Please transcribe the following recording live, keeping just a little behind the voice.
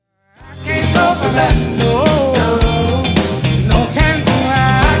for that. No, no can do.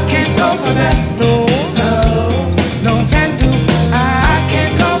 I can't go for that. No, no can do. I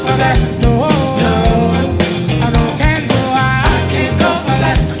can't go for that. No, no can do. I can't go for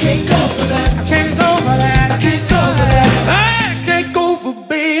that. I can't go for that. I can't go for that. I can't go for that. I can't go for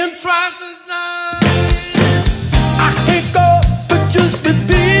being trusted now. I can't go for just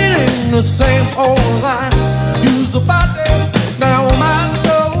repeating the same old line. Use the body now my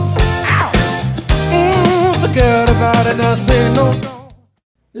soul. Forget about it now. Say no.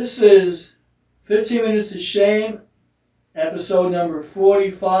 This is 15 Minutes of Shame, episode number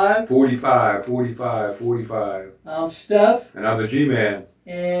 45. 45. I'm Steph, And I'm the G-Man.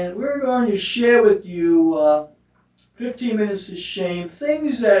 and we're going to share with you 15 Minutes of Shame,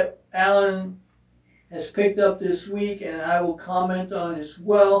 things that Alan has picked up this week, and I will comment on as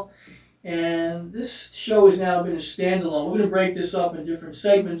well. And this show has now been a standalone. We're going to break this up in different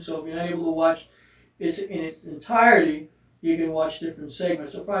segments, so if you're not able to watch it in its entirety, you can watch different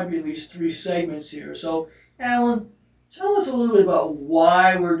segments. There'll probably be at least 3 segments here. So, Alan, tell us a little bit about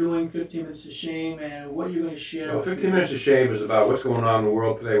why we're doing 15 Minutes of Shame and what you're going to share. Well, 15 Minutes of Shame is about what's going on in the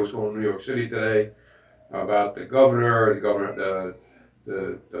world today, what's going on in New York City today, about the governor,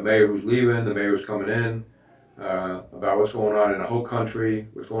 the mayor who's leaving, the mayor who's coming in, about what's going on in the whole country,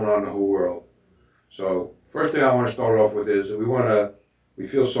 what's going on in the whole world. So, first thing I want to start off with is that we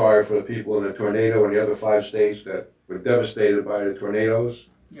feel sorry for the people in the tornado in the other 5 states that were devastated by the tornadoes.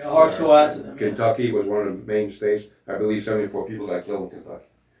 Your hearts go out to them. Kentucky Yes. was one of the main states. I believe 74 people got killed in Kentucky.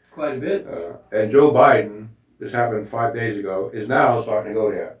 Quite a bit. And Joe Biden, this happened 5 days ago, is now starting to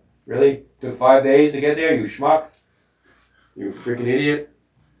go there. Really? Took 5 days to get there, you schmuck? You freaking idiot?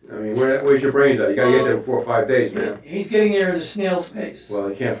 I mean, where's your brains at? You gotta get there before 5 days, man. He's getting there at a snail's pace. Well,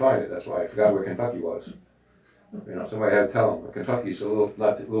 you can't find it. That's why I forgot where Kentucky was. You know, somebody had to tell him. Kentucky's a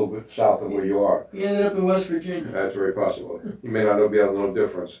little bit south of where you are. He ended up in West Virginia. That's very possible. You may not be able to know the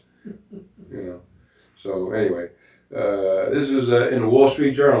difference. You know. So anyway, this is in the Wall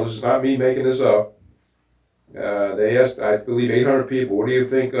Street Journal. This is not me making this up. They asked, I believe, 800 people, what do you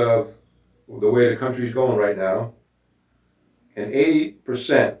think of the way the country's going right now? And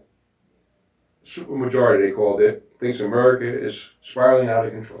 80%, supermajority they called it, thinks America is spiraling out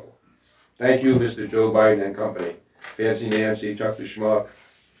of control. Thank you, Mr. Joe Biden and company. Fancy Nancy, Chuck the Schmuck,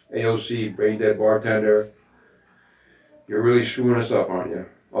 AOC, Brain Dead Bartender. You're really screwing us up, aren't you?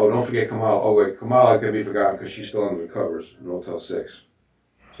 Oh, don't forget Kamala. Oh, wait, Kamala can be forgotten because she's still under the covers in Motel 6.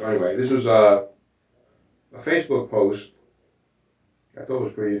 So anyway, this was a Facebook post I thought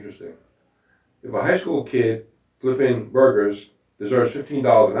was pretty interesting. If a high school kid flipping burgers deserves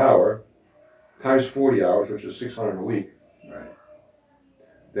 $15 an hour, times 40 hours, which is $600 a week, Right.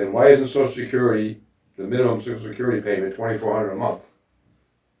 then why isn't Social Security, the minimum Social Security payment, $2,400 a month?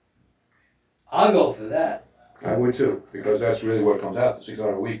 I'll go for that. I would too, because that's really what it comes out to.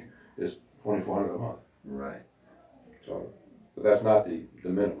 $600 a week is $2,400 a month. Right. So, but that's not the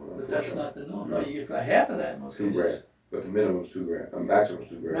minimum. But that's not the norm. No, you get about half of that in most $2,000. cases. But the minimum's $2,000.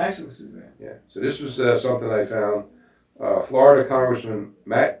 Maximum's $2,000. Maximum's $2,000. Yeah. So this was something I found. Florida Congressman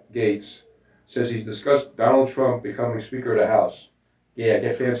Matt Gaetz says he's discussed Donald Trump becoming Speaker of the House. Yeah,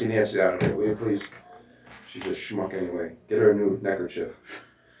 get Fancy Nancy out of here, will you please? She's a schmuck anyway. Get her a new neckerchief.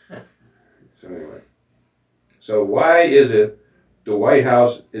 So anyway. So why is it the White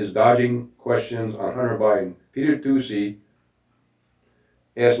House is dodging questions on Hunter Biden? Peter Doocy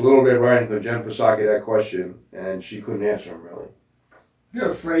asked Little Red Riding Hood Jen Psaki that question, and she couldn't answer him really.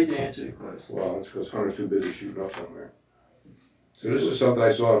 You're afraid to answer the question. Well, it's because Hunter's too busy shooting up somewhere. So this is something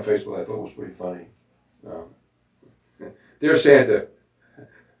I saw on Facebook I thought was pretty funny. Dear Santa,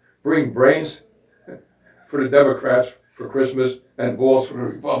 bring brains for the Democrats for Christmas and balls for the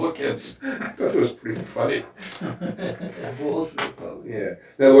Republicans. I thought it was pretty funny. Balls for the Republic. Yeah.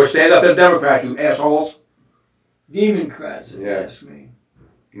 In other words, stand up to the Democrats, you assholes. Democrats, if you Yeah. ask me.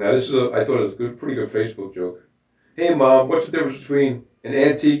 Now this is I thought it was a pretty good Facebook joke. Hey Mom, what's the difference between an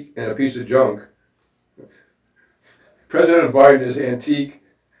antique and a piece of junk? President Biden is antique,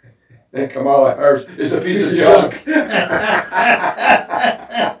 and Kamala Harris is a piece of junk. I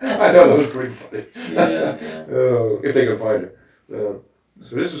thought that was pretty funny. Yeah. If they could find it. So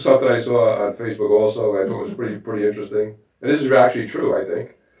this is something I saw on Facebook also. I thought was pretty interesting, and this is actually true. I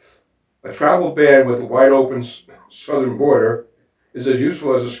think a travel ban with a wide open southern border is as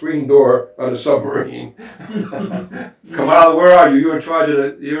useful as a screen door on a submarine. Kamala, where are you? You're in charge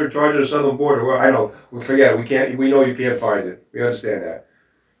of the southern border. Well, I know. We forget it. We know you can't find it. We understand that.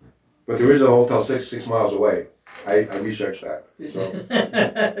 But there is a Motel 6 miles away. I researched that.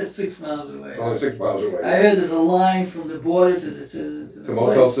 So 6 miles away. it's only 6 miles away. I heard there's a line from the border to the To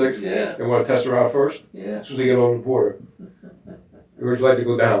Motel place. 6? Yeah, They want to test her out first? yeah. As soon as they get over the border. Where would you like to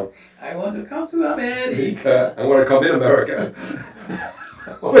go down? I want to come to America. I want to come in America.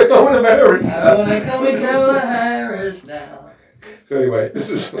 I want to come in America. I want to come in Kamala Harris now. So anyway, this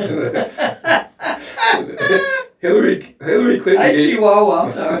is Hillary Clinton. I gave- Chihuahua,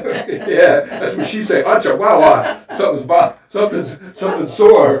 I'm sorry. Yeah, that's what she said. Acha wawa. Something's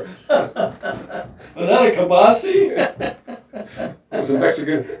sore. Was that a kabasi? It was a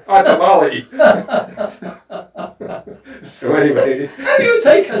Mexican tamale. So anyway, How do you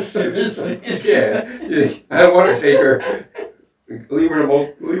take us seriously? you can't. I don't want to take her. Leave her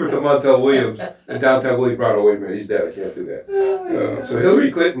to Montel Williams and downtown Willie Brown. Wait a minute, he's dead. I can't do that. So Hillary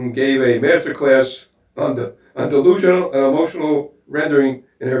Clinton gave a master class on delusional and emotional rendering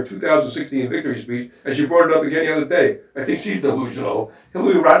in her 2016 victory speech, and she brought it up again the other day. I think she's delusional.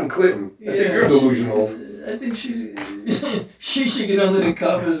 Hillary Rotten Clinton. I think you're delusional. I think she should get under the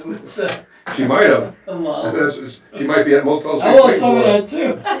covers with She might have. come on. She might be at Motel 6. I want some of that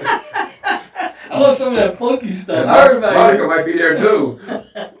too. I want some of that funky stuff. And I heard about Monica it. might be there too.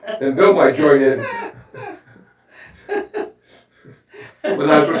 And Bill might join in.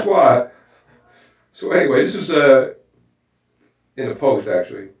 Menage a trois. So anyway, this is in the Post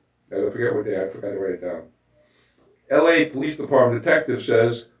actually. I forget what day. I forgot to write it down. L.A. Police Department detective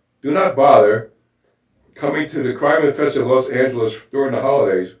says, "Do not bother coming to the crime-infested Los Angeles during the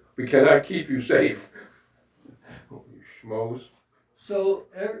holidays. We cannot keep you safe." You schmoes. So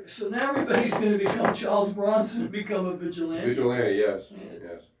now everybody's going to become Charles Bronson and become a vigilante. Vigilante, yes, Yeah.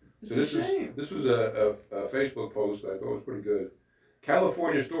 yes. It's So a shame. this was a Facebook post that I thought was pretty good.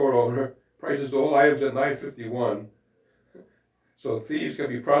 California store owner prices all items at $9.51. So thieves can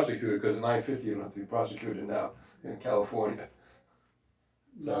be prosecuted because at $9.50 you don't have to be prosecuted now in California.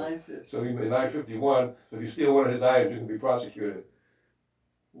 So, 950. so even $9.51, so if you steal one of his items, you can be prosecuted.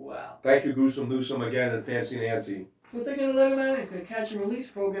 Wow. Thank you, Gruesome Newsome again and Fancy Nancy. But they're going to let him out. It's going to catch and release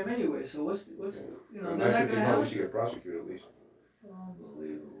program anyway. So what's you know, they're not going to $9.51, have we should get prosecuted at least.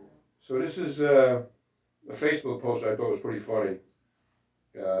 Unbelievable. So this is a Facebook post I thought was pretty funny.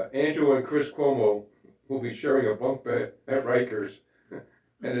 Angela and Chris Cuomo will be sharing a bunk bed at Rikers,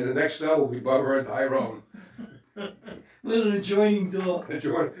 and in the next cell will be Bubba and Tyrone. With an adjoining door.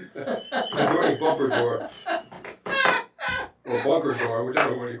 Adjoining bumper door. Or bunker door,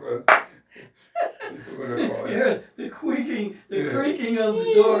 whichever one you call it. Yeah, the creaking Yeah. creaking of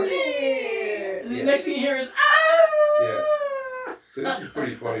the door. And the Yeah. next thing you hear is ah. Yeah. So this is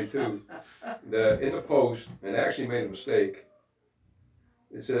pretty funny too. In the post, and I actually made a mistake.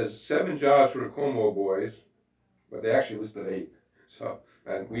 It says 7 jobs for the Cuomo boys, but they actually listed 8. So,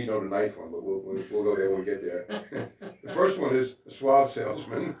 and we know the 9th one, but we'll go there when we get there. The first one is a swab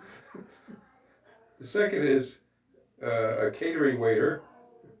salesman. The second is a catering waiter.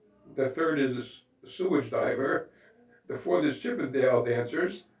 The third is a sewage diver. The fourth is Chippendale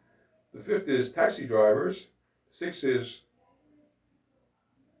dancers. The fifth is taxi drivers. Sixth is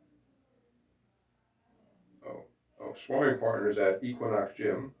sparring partners at Equinox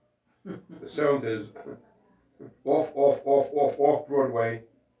Gym. The seventh is off Broadway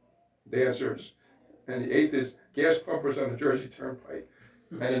dancers. And the eighth is gas pumpers on the Jersey Turnpike.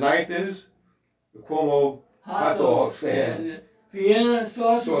 And the ninth is the Cuomo hot dog stand. and Vienna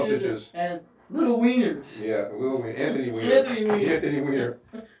Sausages. and little wieners. Yeah, Anthony Weiner. Anthony Weiner. Anthony Weiner.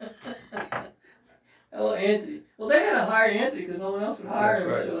 Oh, Anthony. Well, they had to hire Anthony because no one else would hire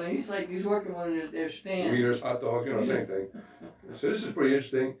That's him. right. So he's working one of their stands. Weiner's hot dogs, same thing. So this is pretty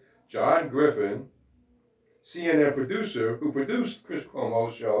interesting. John Griffin, CNN producer who produced Chris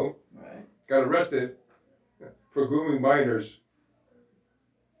Cuomo's show, Right. got arrested for grooming minors.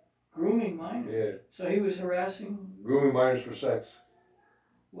 Grooming minors. Yeah, So he was harassing. grooming minors for sex.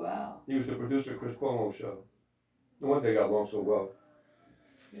 Wow. He was the producer of Chris Cuomo's show. No wonder they got along so well.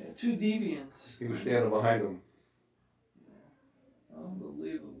 Yeah, 2 deviants. He was standing behind them.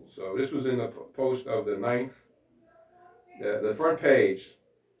 Unbelievable. So this was in the post of the 9th. The front page,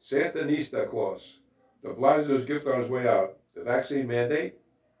 Santanista Claus. De Blasio's gift on his way out. The vaccine mandate.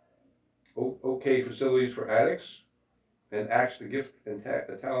 OK facilities for addicts. And acts to gift and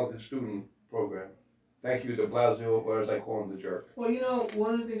the talented student program. Thank you, De Blasio, or as I call him, the jerk. Well,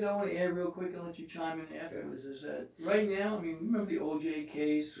 one of the things I want to add real quick and let you chime in afterwards is that right now, remember the OJ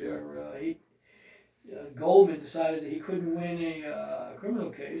case where Goldman decided that he couldn't win a criminal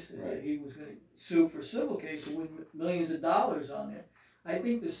case, and that he was going to sue for a civil case to win millions of dollars on it. I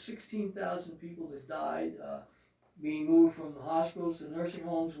think there's 16,000 people that died being moved from the hospitals to nursing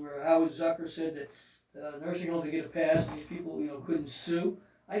homes, where Howard Zucker said that nursing home to get a pass, and these people, couldn't sue.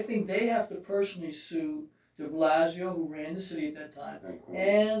 I think they have to personally sue de Blasio, who ran the city at that time,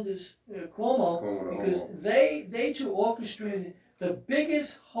 and this Cuomo, because they two orchestrated the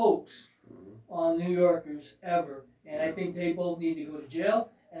biggest hoax on New Yorkers ever. And I think they both need to go to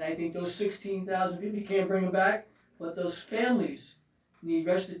jail. And I think those 16,000 people, you can't bring them back, but those families need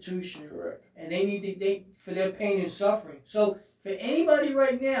restitution. Correct. And they need to, for their pain and suffering. So for anybody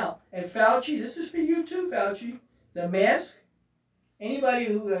right now, and Fauci, this is for you too, Fauci, the mask, anybody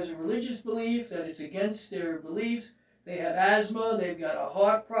who has a religious belief that it's against their beliefs, they have asthma, they've got a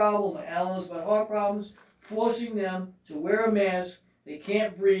heart problem, Alan's got heart problems, forcing them to wear a mask, they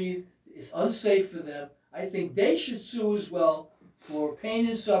can't breathe, it's unsafe for them. I think they should sue as well for pain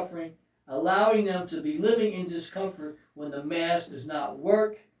and suffering, allowing them to be living in discomfort when the mask does not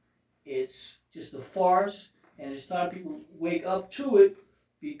work. It's just a farce, and it's time people wake up to it,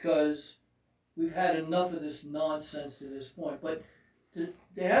 because we've had enough of this nonsense to this point. But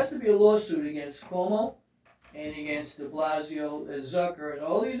there has to be a lawsuit against Cuomo and against de Blasio and Zucker and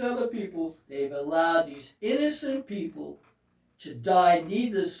all these other people. They've allowed these innocent people to die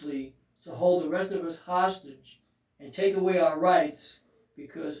needlessly, to hold the rest of us hostage and take away our rights,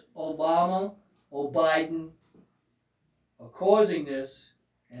 because Obama or Biden are causing this,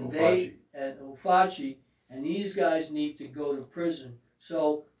 and Fauci, and these guys need to go to prison.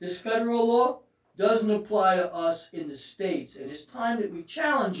 So this federal law doesn't apply to us in the states, and it's time that we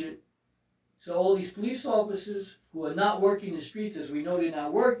challenge it. So all these police officers who are not working the streets, as we know they're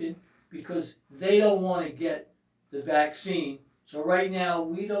not working, because they don't want to get the vaccine. So right now,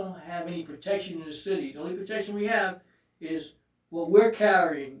 we don't have any protection in the city. The only protection we have is what we're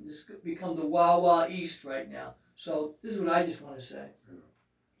carrying. This could become the Wild Wild East right now. So this is what I just want to say.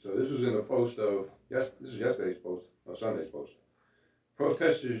 So this was in the post of, this is yesterday's post, or Sunday's post.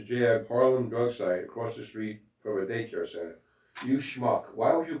 Protesters jabbed Harlem drug site across the street from a daycare center. You schmuck,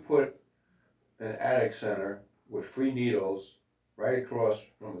 why would you put an addict center with free needles right across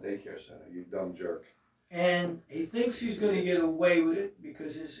from a daycare center, you dumb jerk? And he thinks he's going to get away with it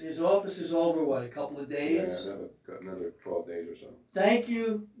because his office is over, what, a couple of days? Yeah, another 12 days or so. Thank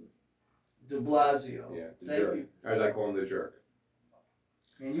you, de Blasio. Yeah, the Thank jerk. you. As I call him, the jerk.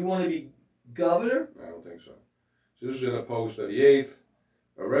 And you want to be governor? I don't think so. So this is in the post of the 8th.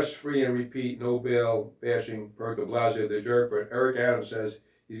 Arrest free and repeat, no bail bashing per de Blasio, the jerk. But Eric Adams says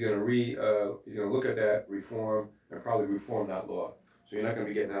he's going to look at that reform and probably reform that law. So you're not going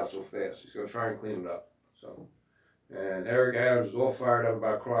to be getting out so fast. He's going to try and clean it up. So, and Eric Adams is all fired up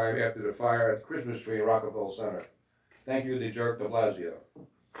about crime after the fire at the Christmas tree in Rockville Center. Thank you, the jerk de Blasio.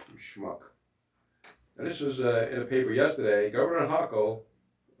 You schmuck. And this was in a paper yesterday. Governor Hochul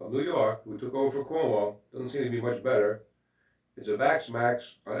of New York, who took over for Cuomo, doesn't seem to be much better. It's a vax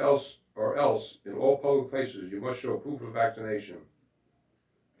max, or else in all public places you must show proof of vaccination.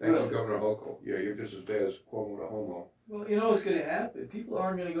 Thank you, Governor Hochul. Yeah, you're just as bad as Cuomo the homo. Well, you know what's going to happen. People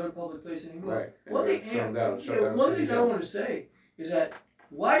aren't going to go to public places anymore. Right. One thing I want to say is that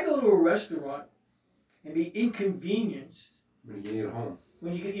why go to a restaurant and be inconvenienced when you can eat at home?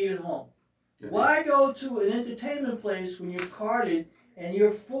 When you can eat at home. Mm-hmm. Why go to an entertainment place when you're carded and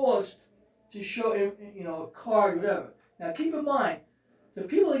you're forced to show a card, whatever? Now keep in mind, the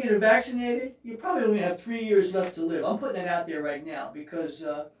people that get vaccinated, you probably only have 3 years left to live. I'm putting that out there right now because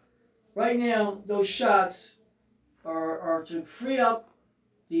right now those shots are to free up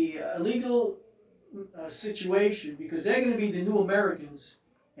the illegal situation, because they're going to be the new Americans,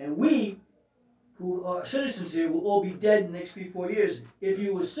 and we, who are citizens here, will all be dead in the next 3-4 years. If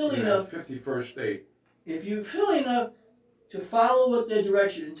you were silly enough, 51st state. If you're silly enough to follow what their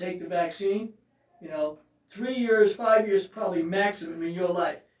direction and take the vaccine, 3 years, 5 years, probably maximum in your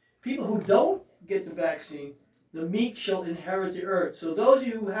life. People who don't get the vaccine, the meek shall inherit the earth. So those of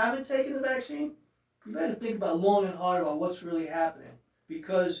you who haven't taken the vaccine, you better think about long and hard about what's really happening,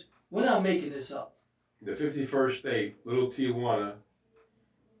 because we're not making this up. The 51st state, Little Tijuana,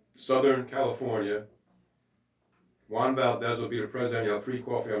 Southern California. Juan Valdez will be the president. You'll have free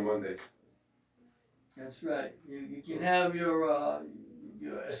coffee on Monday. That's right. You can have your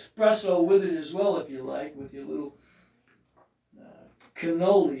espresso with it as well if you like, with your little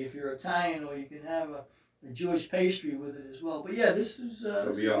cannoli if you're Italian, or you can have a Jewish pastry with it as well. But yeah, this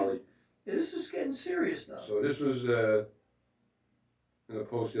is getting serious though. So this was in the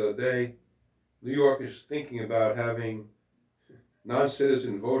Post the other day. New York is thinking about having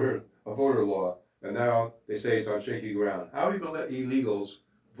non-citizen voter law, and now they say it's on shaky ground. How are you going to let illegals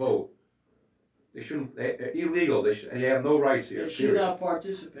vote? They shouldn't. They're illegal. They have no rights here. They should not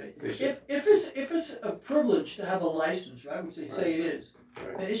participate. If it's a privilege to have a license, right, which they say it is,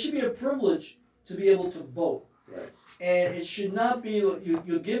 right. It should be a privilege to be able to vote. Right. And it should not be,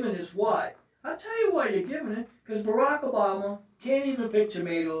 you're giving this why. I'll tell you why you're giving it, because Barack Obama can't even pick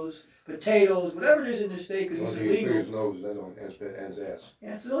tomatoes, potatoes, whatever it is in this state, because Once it's he gets illegal. his nose, that's on his ass.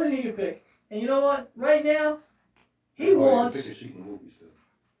 Yeah, it's the only thing you pick. And you know what? Right now, he Oh, yeah, wants, pick a seat in the movies too.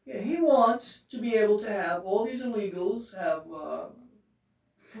 yeah, he wants to be able to have all these illegals have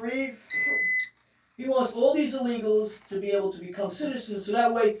he wants all these illegals to be able to become citizens, so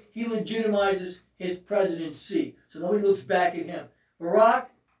that way he legitimizes his presidency. So nobody looks back at him. Barack,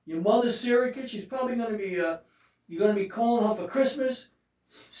 your mother's surrogate, she's probably going to be, you're going to be calling her for Christmas.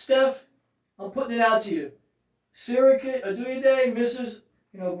 Steph, I'm putting it out to you. Surrogate, do your day, Mrs.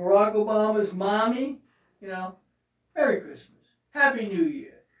 Barack Obama's mommy, Merry Christmas. Happy New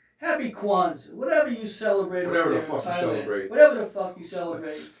Year. Happy Kwanzaa. Whatever you celebrate Whatever over the there in fuck you Thailand. celebrate. Whatever the fuck you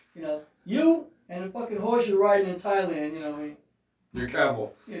celebrate. You and the fucking horse you're riding in Thailand, Your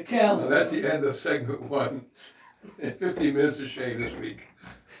camel. your camel. And that's the end of segment 1. 15 minutes of shame this week.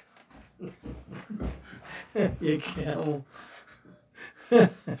 Your camel.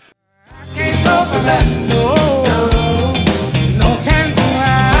 Can't go for that, no, no can do.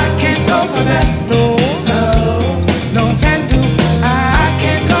 I can't go for that, no, no can do. I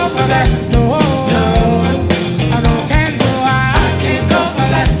can't go for that, no, I don't can do. I can't go for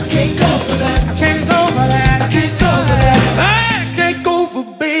that. I can't go for that. I can't go for that. I can't go for that. I can't go for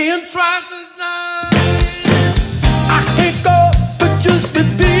being trousers now. I can't go for just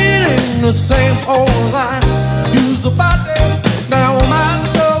repeating the same old line.